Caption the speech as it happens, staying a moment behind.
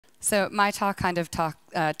So my talk kind of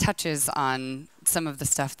touches on some of the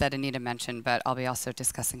stuff that Anita mentioned, but I'll be also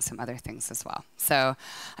discussing some other things as well. So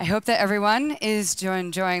I hope that everyone is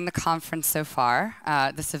enjoying the conference so far.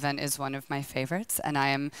 This event is one of my favorites, and I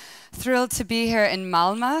am thrilled to be here in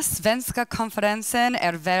Malmö. Svenska konferensen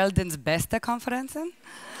världens bästa konferensen.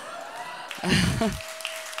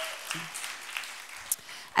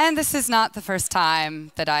 And this is not the first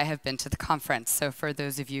time that I have been to the conference. So for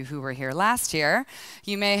those of you who were here last year,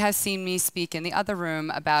 you may have seen me speak in the other room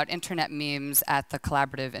about internet memes at the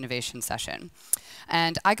Collaborative Innovation Session.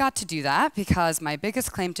 And I got to do that because my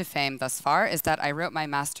biggest claim to fame thus far is that I wrote my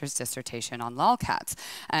master's dissertation on lolcats.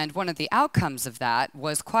 And one of the outcomes of that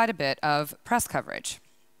was quite a bit of press coverage.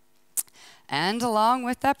 And along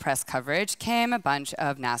with that press coverage came a bunch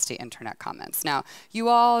of nasty internet comments. Now, you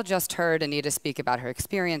all just heard Anita speak about her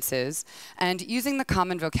experiences, and using the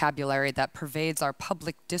common vocabulary that pervades our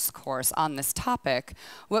public discourse on this topic,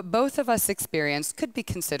 what both of us experienced could be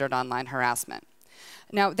considered online harassment.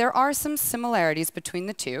 Now, there are some similarities between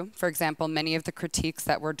the two. For example, many of the critiques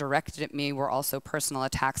that were directed at me were also personal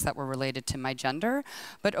attacks that were related to my gender.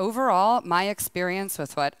 But overall, my experience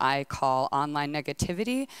with what I call online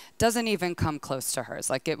negativity doesn't even come close to hers.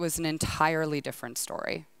 Like, it was an entirely different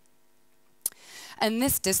story. And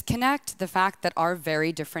this disconnect, the fact that our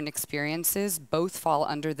very different experiences both fall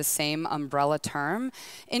under the same umbrella term,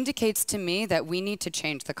 indicates to me that we need to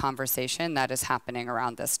change the conversation that is happening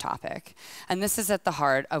around this topic. And this is at the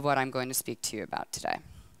heart of what I'm going to speak to you about today.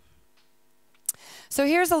 So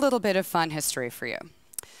here's a little bit of fun history for you.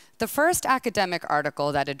 The first academic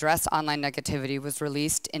article that addressed online negativity was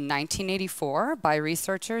released in 1984 by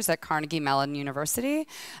researchers at Carnegie Mellon University,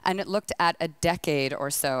 and it looked at a decade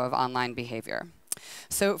or so of online behavior.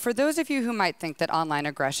 So for those of you who might think that online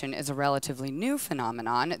aggression is a relatively new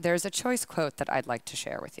phenomenon, there's a choice quote that I'd like to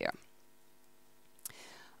share with you.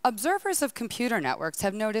 Observers of computer networks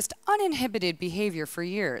have noticed uninhibited behavior for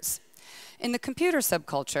years. In the computer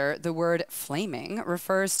subculture, the word flaming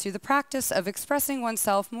refers to the practice of expressing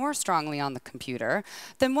oneself more strongly on the computer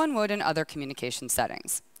than one would in other communication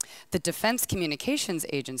settings. The Defense Communications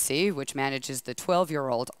Agency, which manages the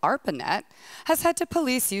 12-year-old ARPANET, has had to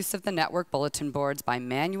police use of the network bulletin boards by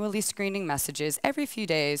manually screening messages every few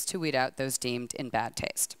days to weed out those deemed in bad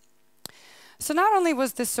taste. So not only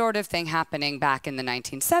was this sort of thing happening back in the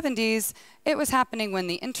 1970s, it was happening when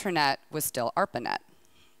the internet was still ARPANET.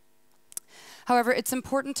 However, it's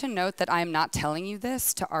important to note that I am not telling you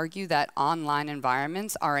this to argue that online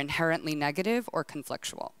environments are inherently negative or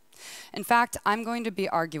conflictual. In fact, I'm going to be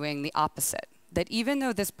arguing the opposite, that even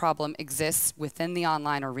though this problem exists within the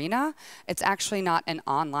online arena, it's actually not an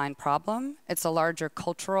online problem. It's a larger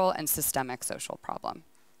cultural and systemic social problem.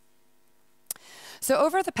 So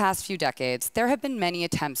over the past few decades, there have been many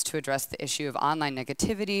attempts to address the issue of online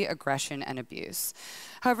negativity, aggression, and abuse.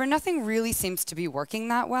 However, nothing really seems to be working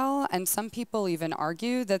that well, and some people even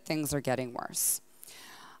argue that things are getting worse.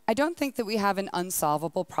 I don't think that we have an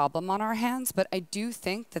unsolvable problem on our hands, but I do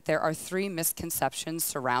think that there are three misconceptions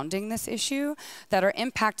surrounding this issue that are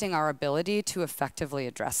impacting our ability to effectively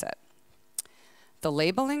address it. The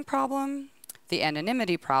labeling problem, the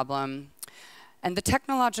anonymity problem, and the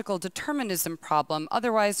technological determinism problem,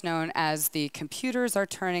 otherwise known as the computers are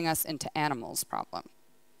turning us into animals problem.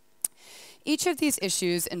 Each of these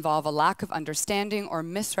issues involve a lack of understanding or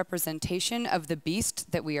misrepresentation of the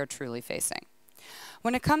beast that we are truly facing.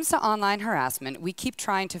 When it comes to online harassment, we keep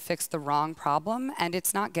trying to fix the wrong problem, and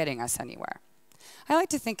it's not getting us anywhere. I like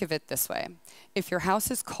to think of it this way. If your house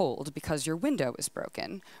is cold because your window is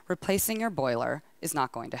broken, replacing your boiler is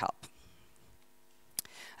not going to help.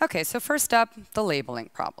 Okay, so first up, the labeling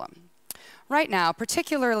problem. Right now,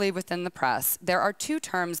 particularly within the press, there are two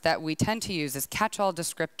terms that we tend to use as catch-all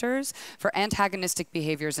descriptors for antagonistic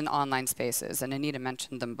behaviors in online spaces, and Anita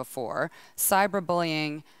mentioned them before: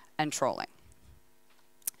 cyberbullying and trolling.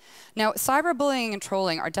 Now, cyberbullying and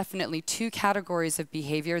trolling are definitely two categories of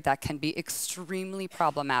behavior that can be extremely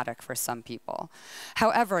problematic for some people.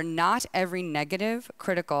 However, not every negative,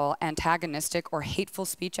 critical, antagonistic, or hateful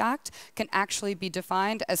speech act can actually be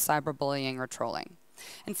defined as cyberbullying or trolling.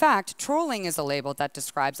 In fact, trolling is a label that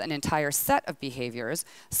describes an entire set of behaviors,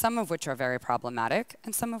 some of which are very problematic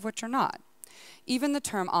and some of which are not. Even the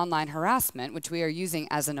term online harassment, which we are using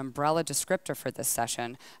as an umbrella descriptor for this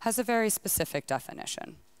session, has a very specific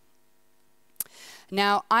definition.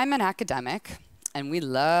 Now, I'm an academic, and we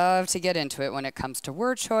love to get into it when it comes to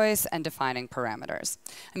word choice and defining parameters.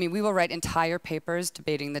 I mean, we will write entire papers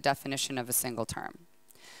debating the definition of a single term.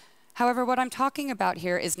 However, what I'm talking about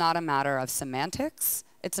here is not a matter of semantics,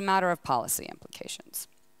 it's a matter of policy implications.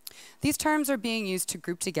 These terms are being used to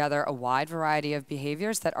group together a wide variety of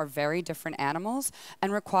behaviors that are very different animals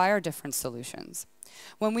and require different solutions.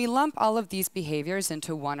 When we lump all of these behaviors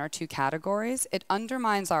into one or two categories, it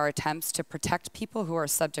undermines our attempts to protect people who are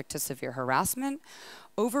subject to severe harassment,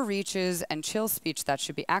 overreaches, and chill speech that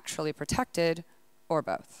should be actually protected, or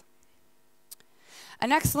both.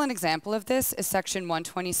 An excellent example of this is Section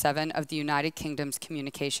 127 of the United Kingdom's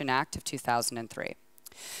Communication Act of 2003.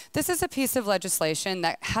 This is a piece of legislation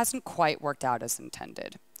that hasn't quite worked out as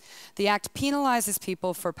intended. The act penalizes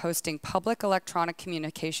people for posting public electronic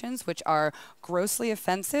communications which are grossly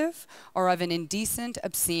offensive or of an indecent,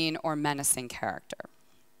 obscene, or menacing character.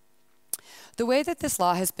 The way that this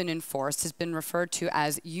law has been enforced has been referred to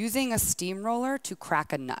as using a steamroller to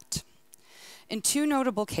crack a nut. In two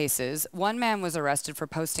notable cases, one man was arrested for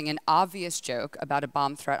posting an obvious joke about a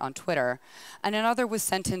bomb threat on Twitter, and another was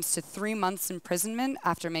sentenced to 3 months imprisonment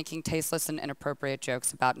after making tasteless and inappropriate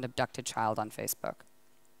jokes about an abducted child on Facebook.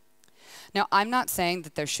 Now, I'm not saying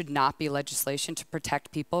that there should not be legislation to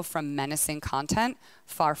protect people from menacing content,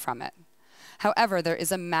 far from it. However, there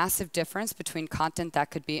is a massive difference between content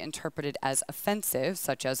that could be interpreted as offensive,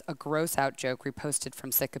 such as a gross-out joke reposted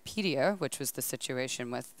from Wikipedia, which was the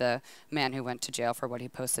situation with the man who went to jail for what he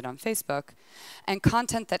posted on Facebook, and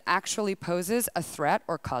content that actually poses a threat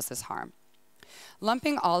or causes harm.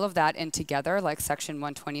 Lumping all of that in together, like Section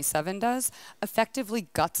 127 does, effectively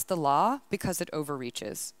guts the law because it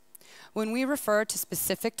overreaches. When we refer to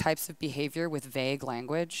specific types of behavior with vague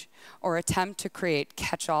language or attempt to create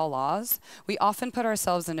catch-all laws, we often put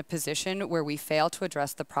ourselves in a position where we fail to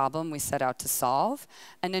address the problem we set out to solve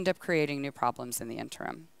and end up creating new problems in the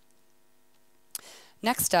interim.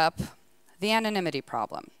 Next up, the anonymity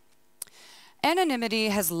problem. Anonymity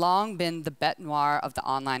has long been the bête noire of the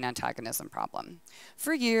online antagonism problem.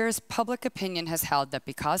 For years, public opinion has held that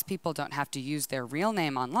because people don't have to use their real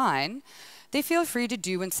name online, they feel free to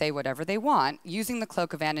do and say whatever they want, using the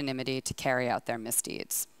cloak of anonymity to carry out their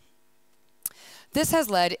misdeeds. This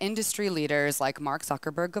has led industry leaders like Mark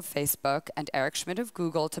Zuckerberg of Facebook and Eric Schmidt of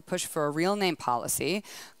Google to push for a real name policy,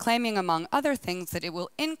 claiming, among other things, that it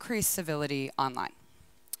will increase civility online.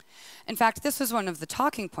 In fact, this was one of the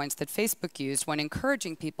talking points that Facebook used when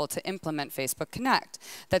encouraging people to implement Facebook Connect,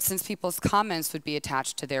 that since people's comments would be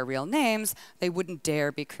attached to their real names, they wouldn't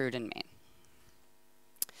dare be crude and mean.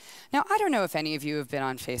 Now, I don't know if any of you have been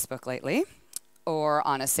on Facebook lately, or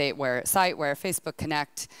on a site where Facebook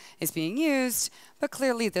Connect is being used, but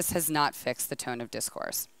clearly this has not fixed the tone of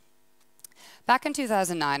discourse. Back in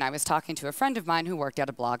 2009, I was talking to a friend of mine who worked at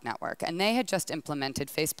a blog network, and they had just implemented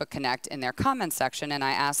Facebook Connect in their comments section, and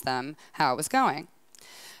I asked them how it was going.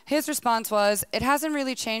 His response was, "It hasn't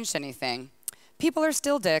really changed anything. People are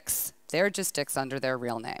still dicks. They're just dicks under their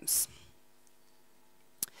real names."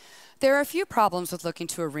 There are a few problems with looking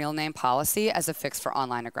to a real name policy as a fix for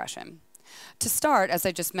online aggression. To start, as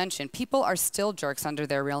I just mentioned, people are still jerks under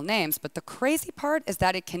their real names, but the crazy part is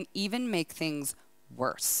that it can even make things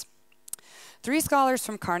worse. 3 scholars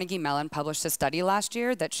from Carnegie Mellon published a study last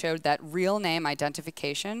year that showed that real name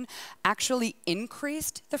identification actually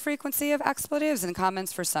increased the frequency of expletives in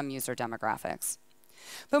comments for some user demographics.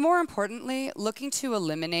 But more importantly, looking to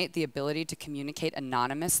eliminate the ability to communicate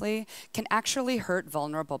anonymously can actually hurt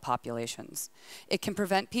vulnerable populations. It can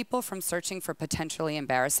prevent people from searching for potentially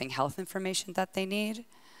embarrassing health information that they need.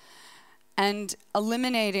 And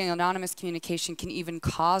eliminating anonymous communication can even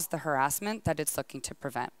cause the harassment that it's looking to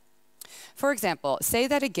prevent. For example, say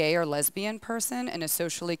that a gay or lesbian person in a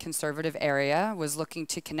socially conservative area was looking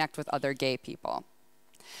to connect with other gay people.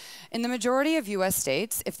 In the majority of US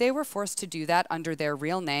states, if they were forced to do that under their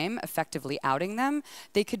real name, effectively outing them,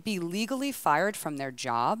 they could be legally fired from their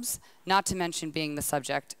jobs, not to mention being the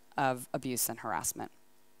subject of abuse and harassment.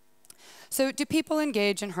 So do people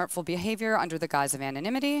engage in hurtful behavior under the guise of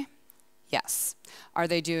anonymity? Yes. Are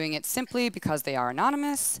they doing it simply because they are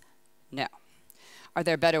anonymous? No. Are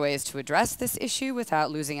there better ways to address this issue without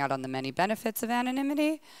losing out on the many benefits of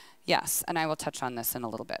anonymity? Yes, and I will touch on this in a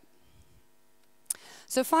little bit.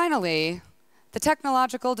 So finally, the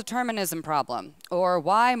technological determinism problem, or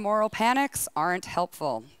why moral panics aren't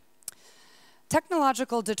helpful.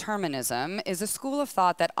 Technological determinism is a school of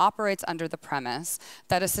thought that operates under the premise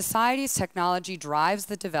that a society's technology drives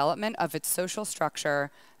the development of its social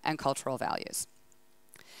structure and cultural values.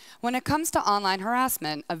 When it comes to online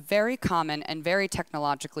harassment, a very common and very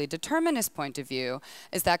technologically determinist point of view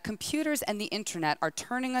is that computers and the internet are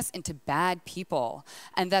turning us into bad people,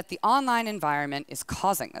 and that the online environment is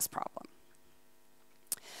causing this problem.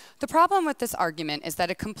 The problem with this argument is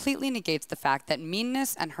that it completely negates the fact that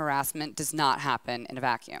meanness and harassment does not happen in a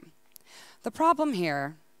vacuum. The problem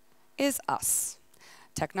here is us.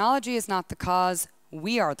 Technology is not the cause.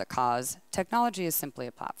 We are the cause. Technology is simply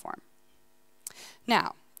a platform.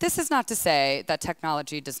 Now, this is not to say that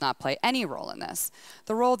technology does not play any role in this.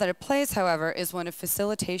 The role that it plays, however, is one of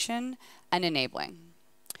facilitation and enabling.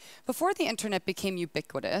 Before the internet became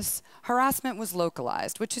ubiquitous, harassment was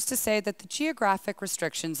localized, which is to say that the geographic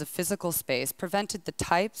restrictions of physical space prevented the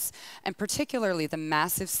types, and particularly the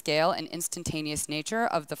massive scale and instantaneous nature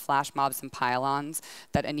of the flash mobs and pile-ons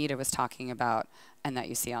that Anita was talking about and that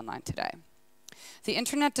you see online today. The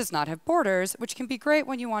internet does not have borders, which can be great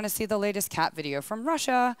when you want to see the latest cat video from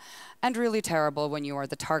Russia, and really terrible when you are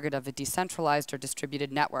the target of a decentralized or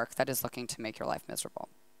distributed network that is looking to make your life miserable.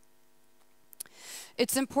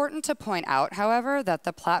 It's important to point out, however, that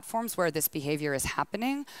the platforms where this behavior is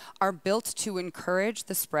happening are built to encourage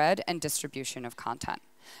the spread and distribution of content.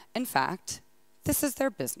 In fact, this is their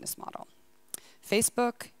business model.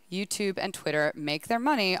 Facebook, YouTube, and Twitter make their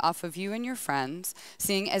money off of you and your friends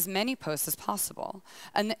seeing as many posts as possible.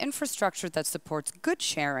 And the infrastructure that supports good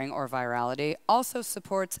sharing or virality also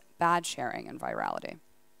supports bad sharing and virality.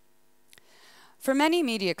 For many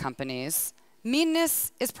media companies,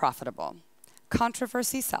 meanness is profitable.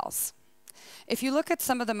 Controversy sells. If you look at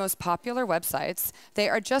some of the most popular websites, they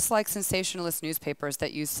are just like sensationalist newspapers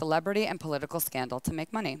that use celebrity and political scandal to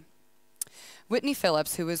make money. Whitney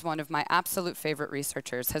Phillips, who is one of my absolute favorite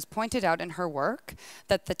researchers, has pointed out in her work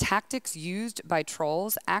that the tactics used by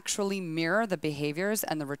trolls actually mirror the behaviors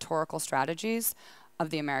and the rhetorical strategies of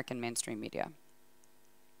the American mainstream media.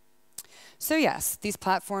 So yes, these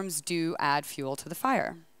platforms do add fuel to the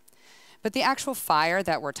fire. But the actual fire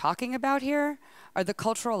that we're talking about here are the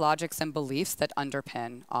cultural logics and beliefs that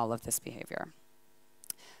underpin all of this behavior.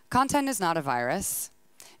 Content is not a virus.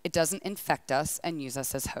 It doesn't infect us and use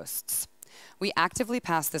us as hosts. We actively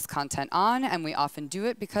pass this content on, and we often do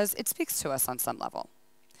it because it speaks to us on some level.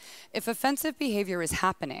 If offensive behavior is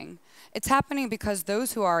happening, it's happening because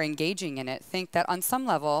those who are engaging in it think that on some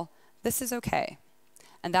level, this is okay.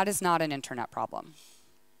 And that is not an internet problem.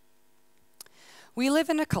 We live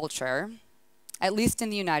in a culture, at least in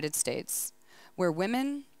the United States, where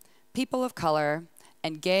women, people of color,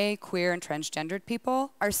 and gay, queer, and transgendered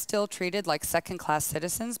people are still treated like second-class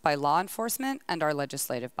citizens by law enforcement and our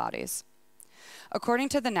legislative bodies. According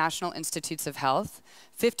to the National Institutes of Health,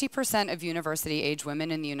 50% of university-age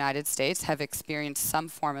women in the United States have experienced some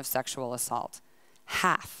form of sexual assault.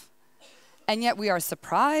 Half. And yet we are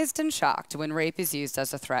surprised and shocked when rape is used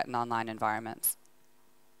as a threat in online environments.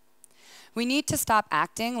 We need to stop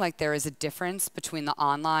acting like there is a difference between the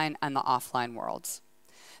online and the offline worlds.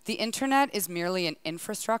 The internet is merely an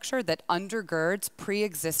infrastructure that undergirds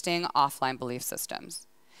pre-existing offline belief systems.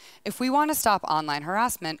 If we want to stop online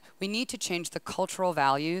harassment, we need to change the cultural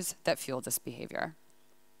values that fuel this behavior.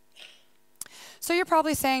 So you're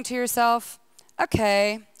probably saying to yourself,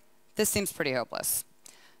 okay, this seems pretty hopeless.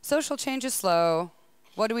 Social change is slow.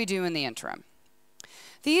 What do we do in the interim?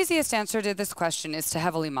 The easiest answer to this question is to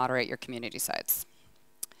heavily moderate your community sites.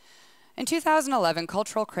 In 2011,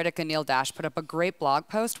 cultural critic Anil Dash put up a great blog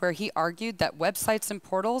post where he argued that websites and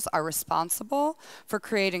portals are responsible for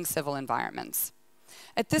creating civil environments.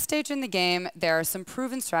 At this stage in the game, there are some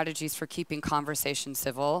proven strategies for keeping conversation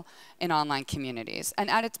civil in online communities. And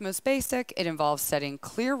at its most basic, it involves setting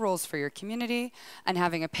clear rules for your community and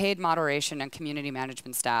having a paid moderation and community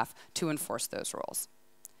management staff to enforce those rules.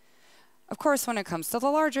 Of course, when it comes to the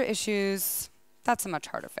larger issues, that's a much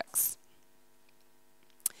harder fix.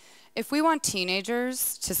 If we want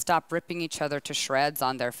teenagers to stop ripping each other to shreds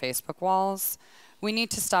on their Facebook walls, we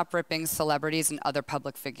need to stop ripping celebrities and other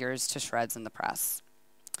public figures to shreds in the press.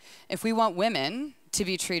 If we want women to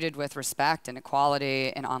be treated with respect and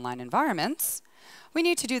equality in online environments, we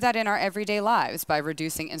need to do that in our everyday lives by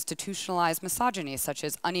reducing institutionalized misogyny, such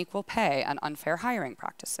as unequal pay and unfair hiring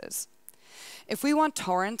practices. If we want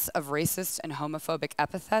torrents of racist and homophobic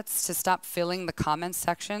epithets to stop filling the comments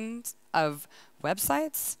sections of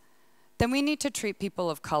websites, then we need to treat people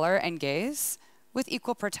of color and gays with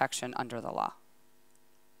equal protection under the law.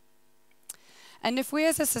 And if we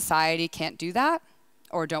as a society can't do that,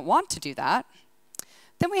 or don't want to do that,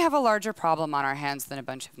 then we have a larger problem on our hands than a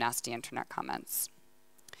bunch of nasty internet comments.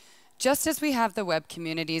 Just as we have the web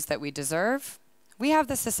communities that we deserve, we have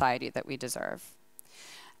the society that we deserve.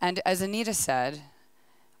 And as Anita said,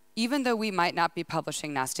 even though we might not be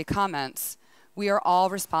publishing nasty comments, we are all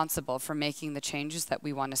responsible for making the changes that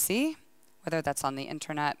we want to see, whether that's on the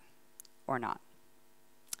internet or not.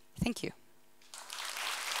 Thank you.